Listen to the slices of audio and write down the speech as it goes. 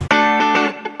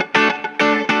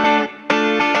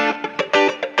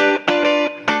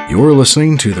You're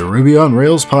listening to the Ruby on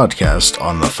Rails podcast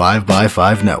on the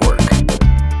 5x5 network.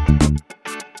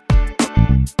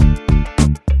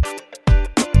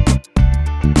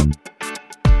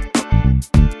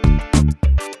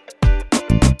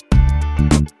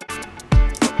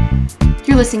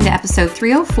 You're listening to episode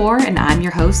 304, and I'm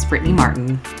your host, Brittany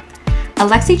Martin.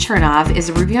 Alexey Chernov is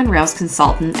a Ruby on Rails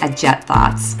consultant at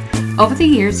JetThoughts. Over the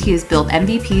years, he has built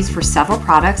MVPs for several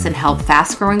products and helped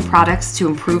fast-growing products to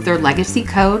improve their legacy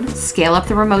code, scale up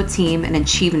the remote team, and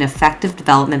achieve an effective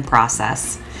development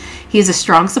process. He is a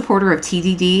strong supporter of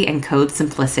TDD and code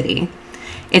simplicity.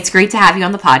 It's great to have you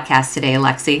on the podcast today,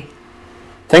 Alexey.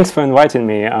 Thanks for inviting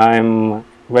me. I'm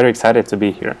very excited to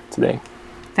be here today.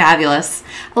 Fabulous.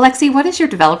 Alexey, what is your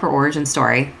developer origin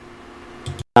story?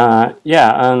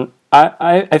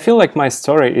 I feel like my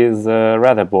story is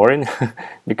rather boring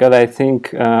because I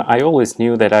think I always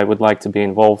knew that I would like to be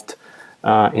involved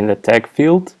in the tech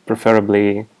field,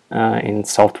 preferably in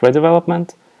software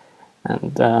development.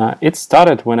 And it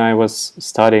started when I was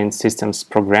studying systems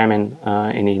programming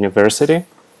in university.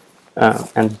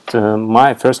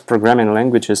 My first programming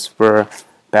languages were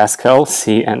Pascal,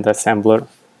 C, and assembler.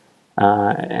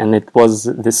 And it was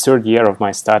the third year of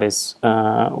my studies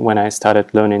when I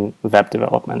started learning web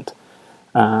development.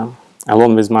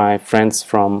 Along with my friends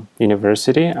from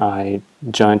university, I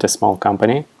joined a small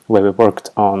company where we worked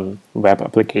on web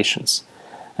applications.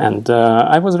 And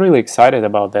I was really excited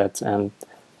about that. And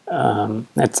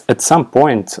at some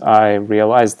point, I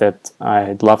realized that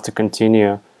I'd love to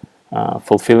continue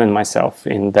fulfilling myself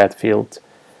in that field.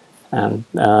 And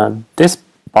this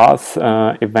path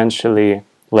eventually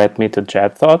led me to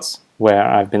JetThoughts, where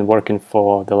I've been working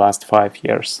for the last 5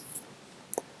 years.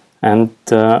 And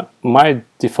my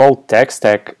default tech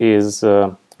stack is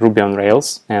Ruby on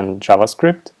Rails and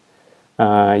JavaScript.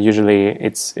 Usually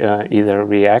it's either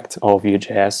React or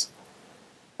Vue.js.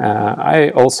 I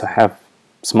also have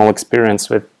small experience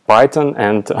with Python,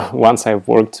 and once I've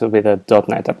worked with a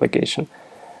 .NET application.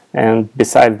 And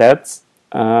beside that,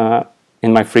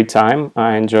 in my free time,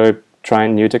 I enjoy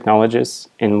trying new technologies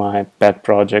in my pet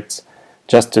projects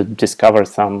just to discover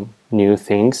some new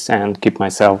things and keep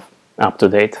myself up to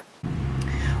date.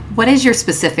 What is your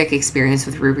specific experience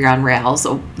with Ruby on Rails?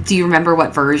 Do you remember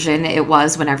what version it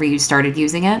was whenever you started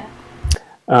using it?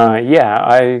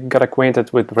 I got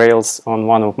acquainted with Rails on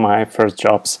one of my first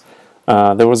jobs.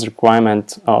 There was a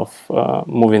requirement of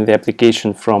moving the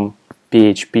application from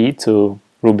PHP to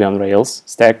Ruby on Rails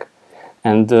stack.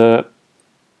 And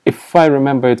if I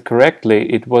remember it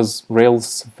correctly, it was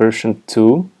Rails version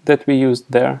 2 that we used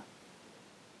there.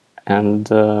 And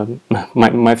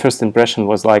my first impression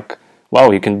was like, wow,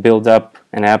 you can build up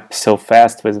an app so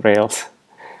fast with Rails.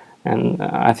 And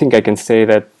I think I can say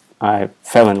that I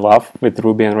fell in love with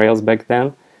Ruby on Rails back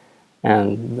then.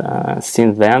 And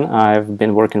since then, I've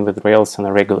been working with Rails on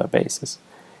a regular basis.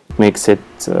 It makes it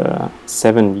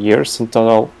 7 years in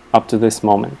total up to this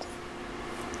moment.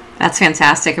 That's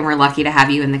fantastic, and we're lucky to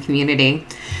have you in the community.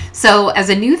 So as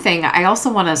a new thing, I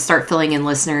also want to start filling in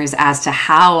listeners as to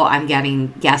how I'm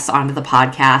getting guests onto the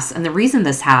podcast. And the reason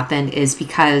this happened is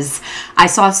because I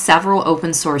saw several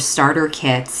open source starter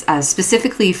kits,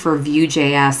 specifically for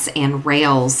Vue.js and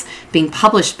Rails, being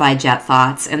published by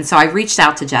JetThoughts. And so I reached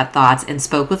out to JetThoughts and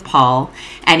spoke with Paul,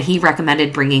 and he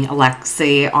recommended bringing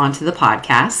Alexey onto the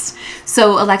podcast.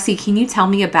 So Alexey, can you tell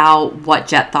me about what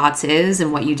JetThoughts is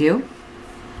and what you do?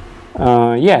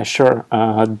 Sure.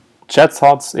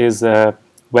 JetThoughts is a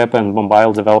web and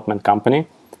mobile development company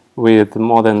with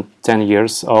more than 10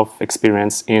 years of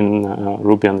experience in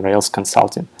Ruby on Rails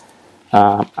consulting.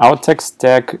 Our tech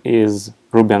stack is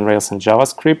Ruby on Rails and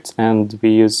JavaScript, and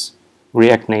we use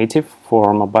React Native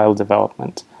for mobile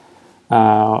development.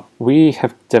 We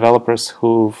have developers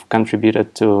who've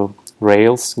contributed to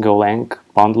Rails, Golang,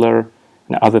 Bundler,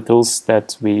 and other tools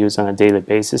that we use on a daily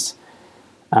basis.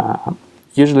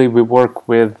 Usually we work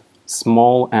with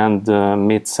small and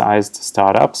mid-sized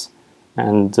startups,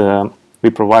 and we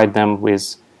provide them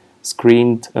with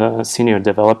screened senior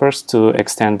developers to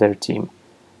extend their team.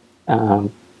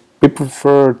 We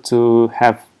prefer to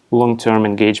have long-term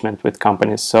engagement with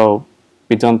companies, so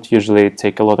we don't usually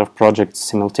take a lot of projects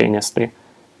simultaneously.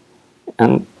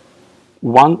 And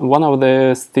one of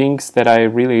the things that I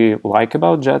really like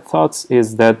about JetThoughts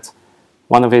is that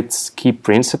one of its key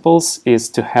principles is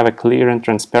to have a clear and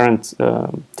transparent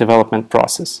development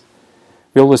process.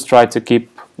 We always try to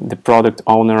keep the product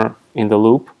owner in the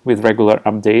loop with regular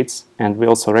updates, and we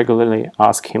also regularly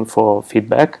ask him for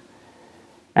feedback.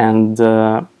 And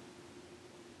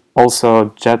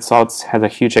also, JetThoughts had a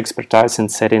huge expertise in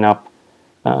setting up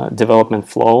development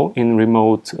flow in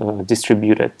remote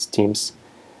distributed teams.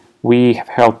 We have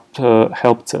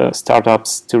helped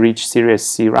startups to reach Series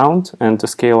C round and to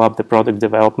scale up the product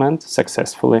development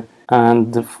successfully.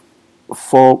 And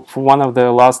for one of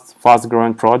the last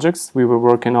fast-growing projects we were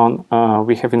working on,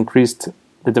 we have increased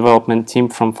the development team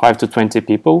from 5 to 20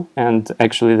 people. And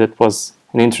actually that was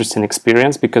an interesting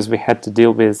experience because we had to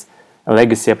deal with a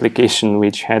legacy application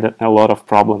which had a lot of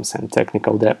problems and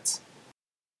technical debts.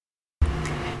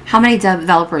 How many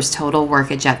developers total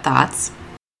work at JetThoughts?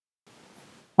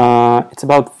 It's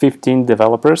about 15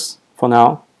 developers for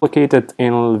now, located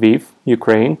in Lviv,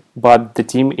 Ukraine, but the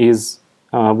team is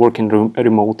working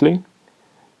remotely.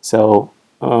 So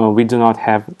we do not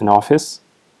have an office,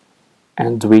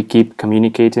 and we keep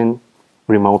communicating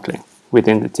remotely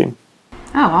within the team.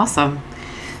 Oh, awesome.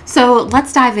 So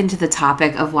let's dive into the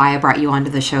topic of why I brought you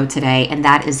onto the show today, and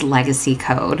that is legacy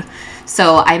code.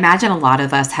 So I imagine a lot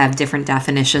of us have different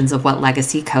definitions of what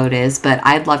legacy code is, but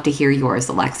I'd love to hear yours,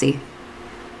 Alexey.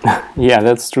 Yeah,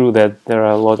 that's true that there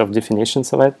are a lot of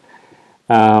definitions of it.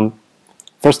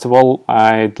 First of all,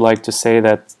 I'd like to say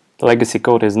that legacy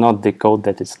code is not the code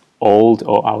that is old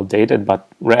or outdated, but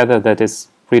rather that is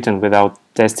written without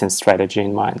testing strategy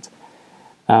in mind.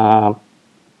 The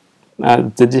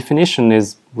definition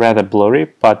is rather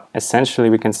blurry, but essentially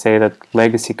we can say that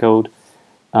legacy code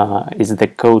is the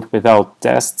code without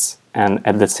tests, and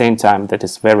at the same time that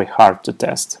is very hard to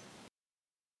test.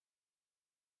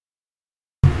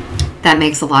 That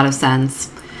makes a lot of sense.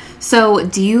 So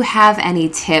do you have any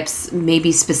tips,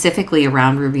 maybe specifically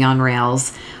around Ruby on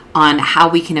Rails, on how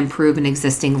we can improve an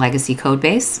existing legacy code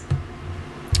base?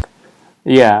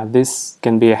 Yeah, this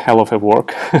can be a hell of a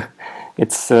work.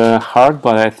 It's hard,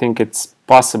 but I think it's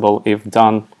possible if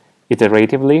done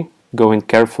iteratively, going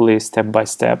carefully step by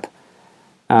step.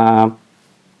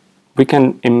 We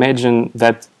can imagine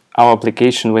that our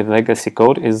application with legacy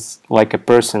code is like a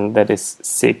person that is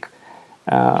sick.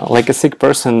 Like a sick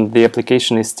person, the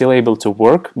application is still able to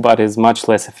work, but is much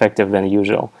less effective than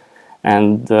usual.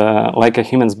 And like a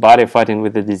human's body fighting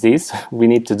with the disease, we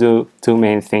need to do two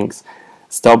main things.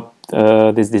 Stop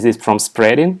this disease from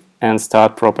spreading and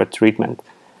start proper treatment.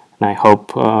 And I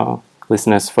hope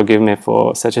listeners forgive me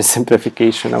for such a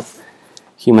simplification of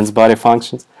human's body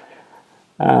functions.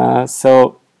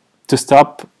 So to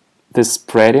stop the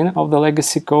spreading of the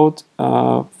legacy code,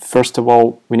 first of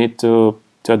all, we need to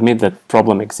admit that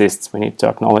problem exists. We need to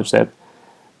acknowledge that.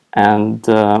 And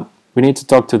we need to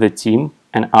talk to the team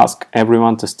and ask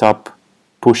everyone to stop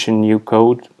pushing new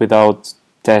code without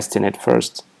testing it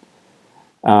first.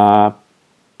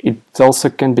 It also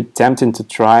can be tempting to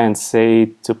try and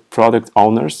say to product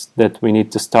owners that we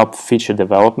need to stop feature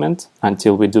development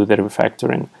until we do the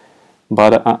refactoring.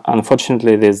 But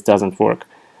unfortunately, this doesn't work.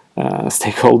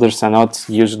 Stakeholders are not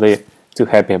usually too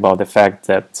happy about the fact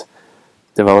that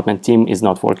development team is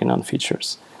not working on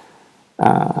features.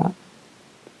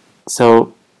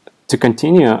 So to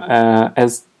continue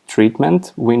as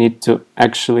treatment, we need to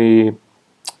actually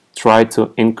try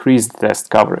to increase the test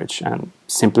coverage and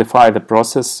simplify the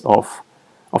process of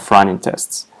running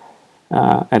tests.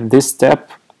 At this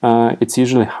step, it's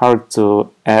usually hard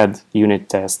to add unit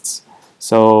tests.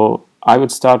 So I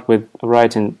would start with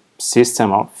writing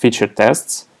system or feature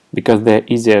tests because they're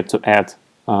easier to add,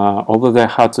 although they're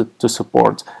hard to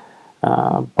support.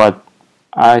 But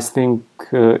I think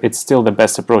it's still the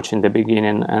best approach in the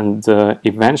beginning, and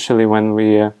eventually when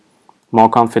we're more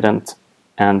confident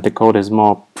and the code is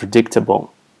more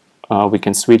predictable, we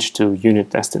can switch to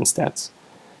unit test instead.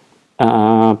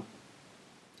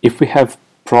 If we have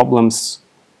problems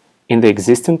in the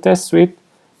existing test suite,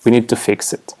 we need to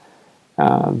fix it.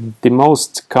 The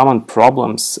most common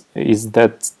problems is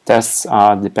that tests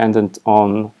are dependent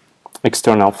on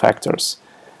external factors.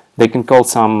 They can call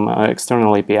some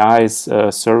external APIs,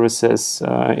 services.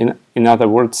 In other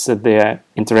words, that they are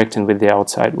interacting with the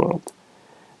outside world.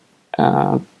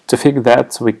 To fix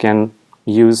that, we can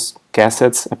use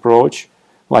cassettes approach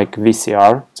like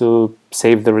VCR to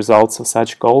save the results of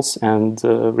such calls and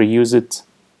reuse it,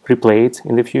 replay it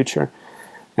in the future.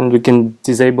 And we can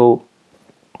disable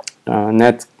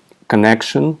net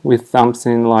connection with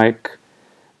something like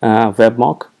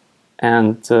webmock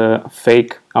and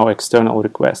fake our external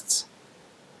requests.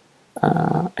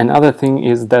 Another thing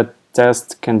is that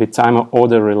tests can be time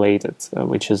order related,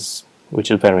 which is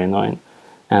very annoying,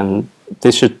 and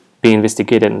this should be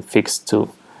investigated and fixed too.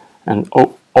 And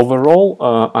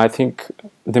overall, I think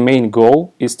the main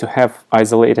goal is to have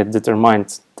isolated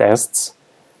determined tests,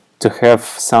 to have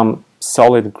some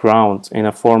solid ground in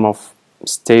a form of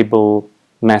stable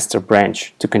master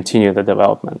branch to continue the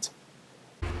development.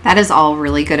 That is all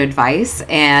really good advice.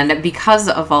 And because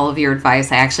of all of your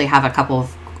advice, I actually have a couple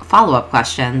of follow-up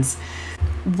questions.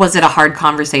 Was it a hard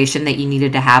conversation that you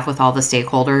needed to have with all the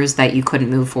stakeholders that you couldn't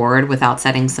move forward without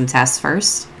setting some tests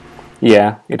first?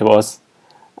 Yeah, it was.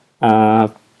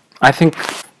 I think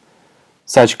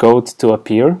such code to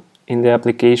appear in the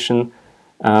application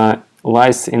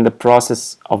lies in the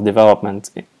process of development.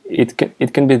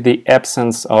 It can be the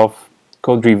absence of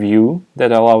code review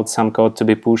that allowed some code to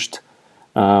be pushed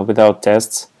without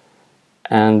tests,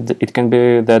 and it can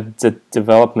be that the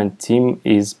development team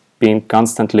is being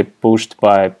constantly pushed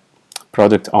by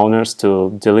product owners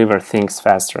to deliver things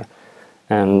faster.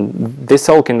 And this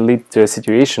all can lead to a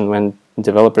situation when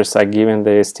developers are given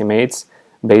the estimates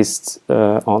based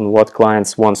on what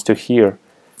clients wants to hear,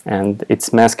 and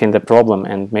it's masking the problem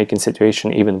and making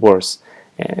situation even worse.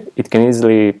 It can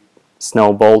easily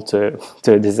snowball to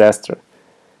a disaster.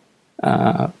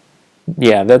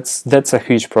 Yeah, that's a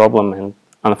huge problem, and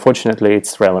unfortunately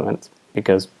it's relevant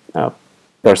because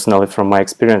personally, from my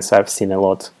experience, I've seen a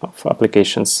lot of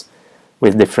applications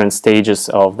with different stages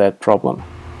of that problem.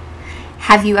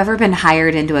 Have you ever been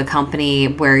hired into a company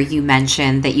where you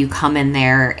mentioned that you come in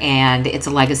there and it's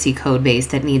a legacy code base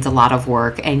that needs a lot of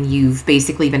work, and you've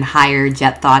basically been hired,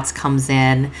 JetThoughts comes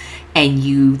in, and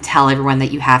you tell everyone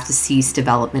that you have to cease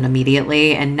development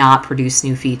immediately and not produce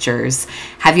new features?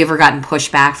 Have you ever gotten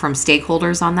pushback from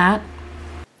stakeholders on that?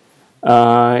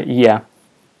 Yeah,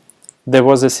 there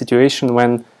was a situation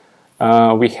when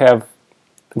we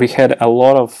had a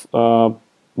lot of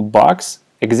bugs,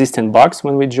 existing bugs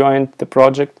when we joined the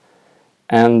project,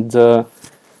 and our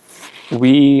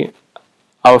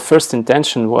first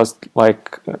intention was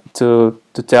like to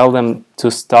tell them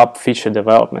to stop feature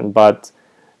development, but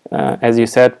as you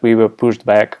said, we were pushed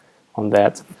back on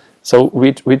that. So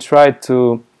we tried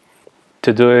to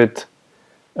do it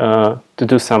to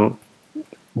do some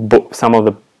of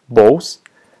the both.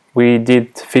 We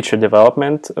did feature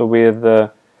development with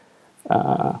the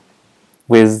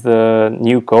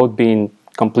new code being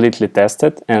completely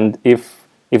tested, and if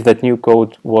that new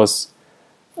code was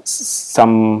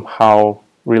somehow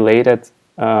related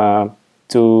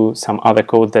to some other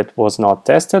code that was not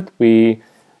tested, we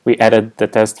added the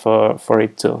test for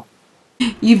it too.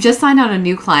 You've just signed on a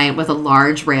new client with a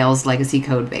large Rails legacy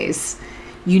code base.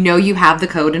 You know you have the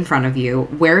code in front of you.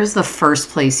 Where is the first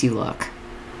place you look?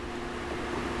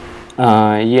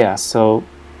 Yeah, so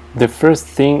the first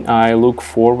thing I look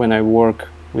for when I work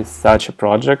with such a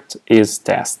project is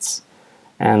tests,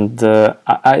 and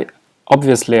I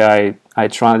obviously I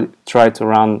try to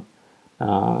run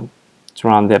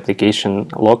the application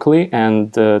locally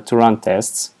and to run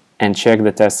tests and check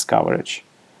the test coverage.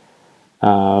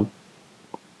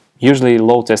 Usually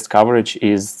low test coverage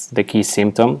is the key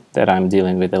symptom that I'm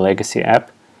dealing with a legacy app,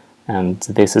 and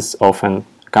this is often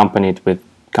accompanied with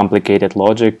complicated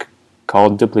logic,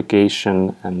 code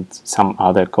duplication, and some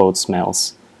other code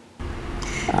smells.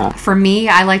 For me,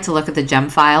 I like to look at the gem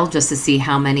file just to see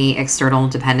how many external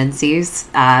dependencies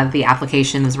the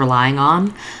application is relying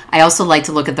on. I also like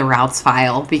to look at the routes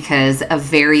file because a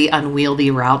very unwieldy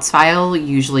routes file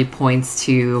usually points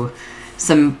to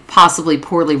some possibly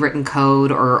poorly written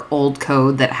code or old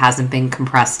code that hasn't been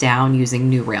compressed down using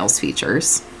new Rails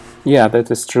features. Yeah,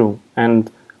 that is true. And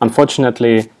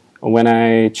unfortunately, when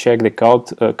I check the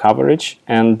code coverage,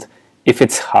 and if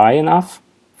it's high enough,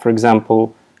 for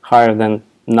example, higher than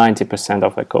 90%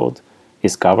 of the code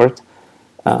is covered,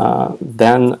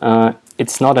 then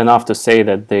it's not enough to say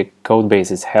that the code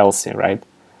base is healthy, right?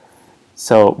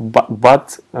 So,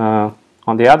 but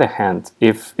on the other hand,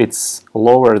 if it's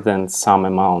lower than some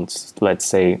amount, let's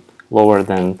say lower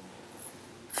than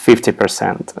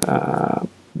 50%,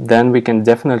 then we can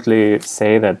definitely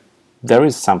say that there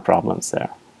is some problems there.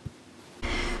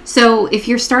 So if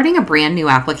you're starting a brand new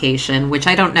application, which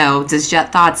I don't know, does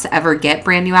JetThoughts ever get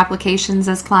brand new applications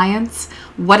as clients?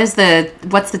 What's the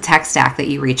tech stack that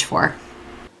you reach for?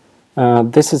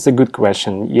 This is a good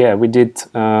question. Yeah, we did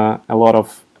a lot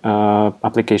of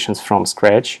applications from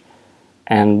scratch.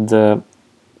 And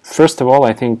first of all,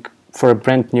 I think for a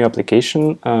brand new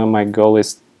application, my goal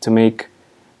is to make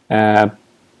a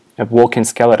walk-in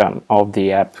skeleton of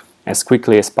the app as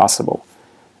quickly as possible.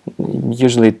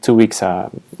 Usually 2 weeks are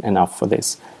enough for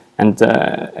this. And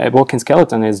a walk-in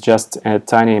skeleton is just a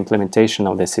tiny implementation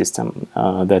of the system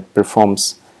that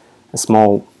performs a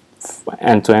small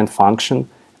end-to-end function,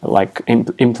 like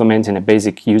implementing a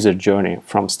basic user journey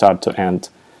from start to end.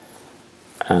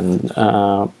 And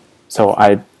so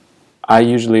I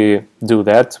usually do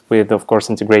that with, of course,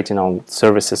 integrating all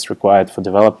services required for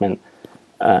development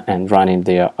and running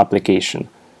the application.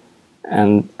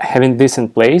 And having this in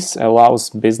place allows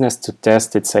business to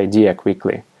test its idea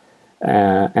quickly.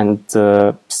 And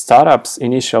startups'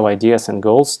 initial ideas and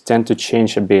goals tend to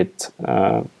change a bit,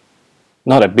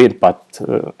 not a bit, but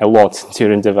a lot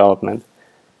during development.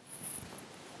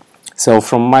 So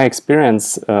from my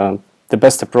experience, the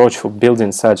best approach for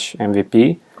building such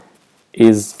MVP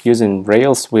is using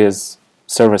Rails with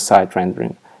server-side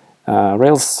rendering.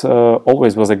 Rails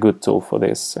always was a good tool for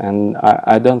this, and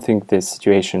I don't think this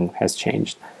situation has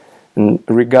changed. And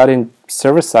regarding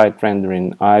server-side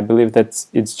rendering, I believe that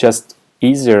it's just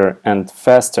easier and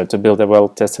faster to build a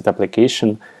well-tested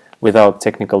application without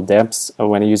technical depths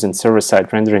when using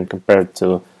server-side rendering compared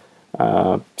to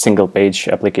single-page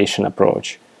application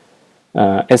approach.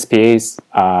 SPAs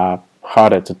are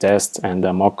harder to test and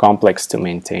are more complex to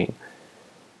maintain.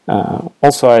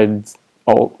 Also,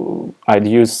 I'd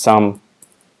use some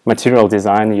material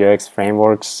design UX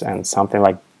frameworks and something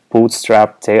like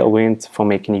Bootstrap, Tailwind for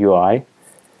making UI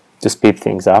to speed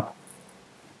things up.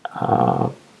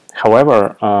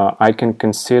 However, I can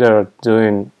consider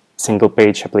doing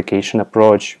single-page application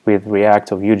approach with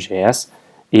React or Vue.js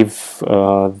if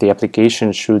the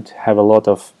application should have a lot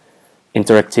of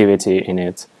interactivity in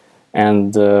it.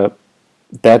 And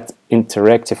that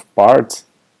interactive part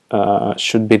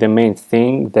should be the main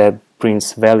thing that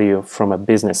brings value from a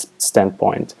business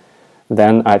standpoint.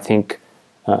 Then I think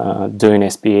doing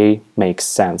SPA makes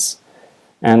sense.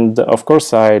 And of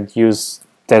course, I'd use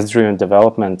test-driven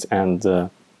development and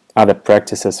other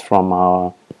practices from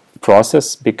our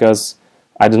process, because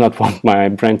I do not want my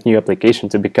brand new application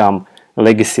to become a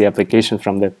legacy application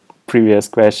from the previous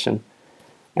question.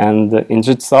 And in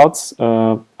JetThoughts,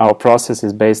 our process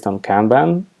is based on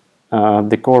Kanban.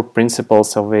 The core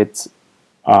principles of it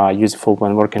are useful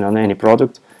when working on any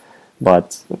product,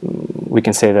 but we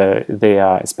can say that they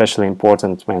are especially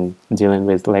important when dealing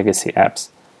with legacy apps.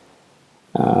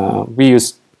 We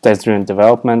use test-driven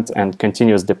development and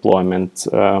continuous deployment.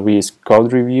 We use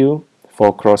code review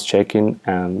for cross-checking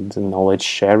and knowledge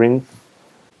sharing.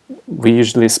 We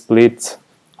usually split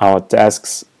our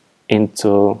tasks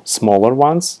into smaller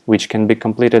ones, which can be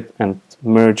completed and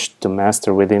merged to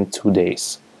master within 2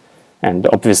 days. And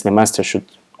obviously, master should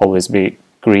always be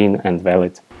green and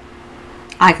valid.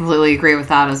 I completely agree with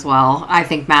that as well. I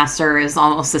think master is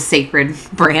almost a sacred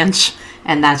branch,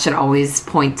 and that should always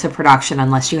point to production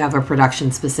unless you have a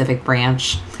production-specific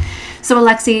branch. So,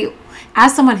 Alexey,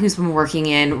 as someone who's been working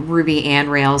in Ruby and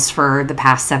Rails for the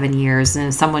past 7 years, and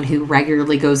as someone who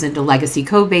regularly goes into legacy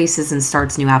code bases and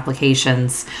starts new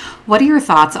applications, what are your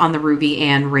thoughts on the Ruby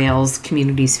and Rails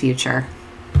community's future?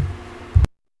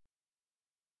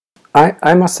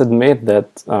 I must admit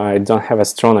that I don't have a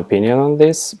strong opinion on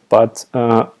this, but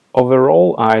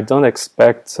overall, I don't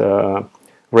expect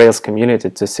Rails community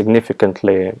to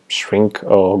significantly shrink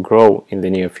or grow in the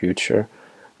near future.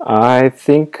 I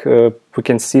think we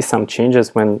can see some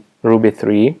changes when Ruby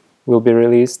 3 will be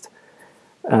released.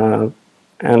 And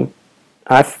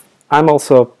I'm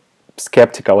also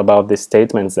skeptical about the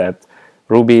statements that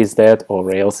Ruby is dead or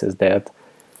Rails is dead.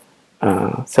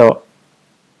 So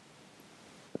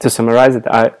to summarize it,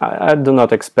 I do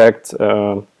not expect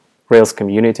Rails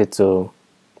community to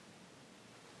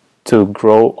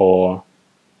grow or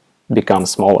become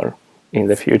smaller in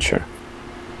the future.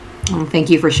 Well, thank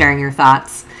you for sharing your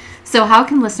thoughts. So how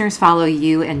can listeners follow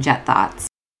you and JetThoughts?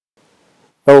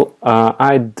 Well,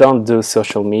 I don't do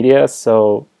social media,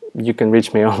 so you can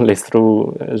reach me only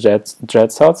through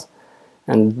JetThoughts.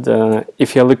 And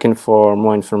if you're looking for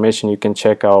more information, you can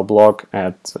check our blog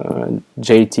at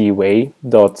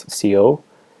jtway.co,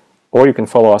 or you can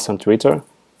follow us on Twitter,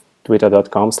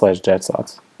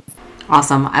 twitter.com/JetThoughts.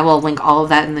 Awesome. I will link all of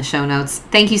that in the show notes.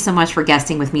 Thank you so much for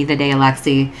guesting with me today,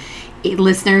 Alexey.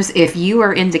 Listeners, if you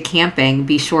are into camping,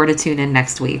 be sure to tune in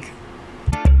next week.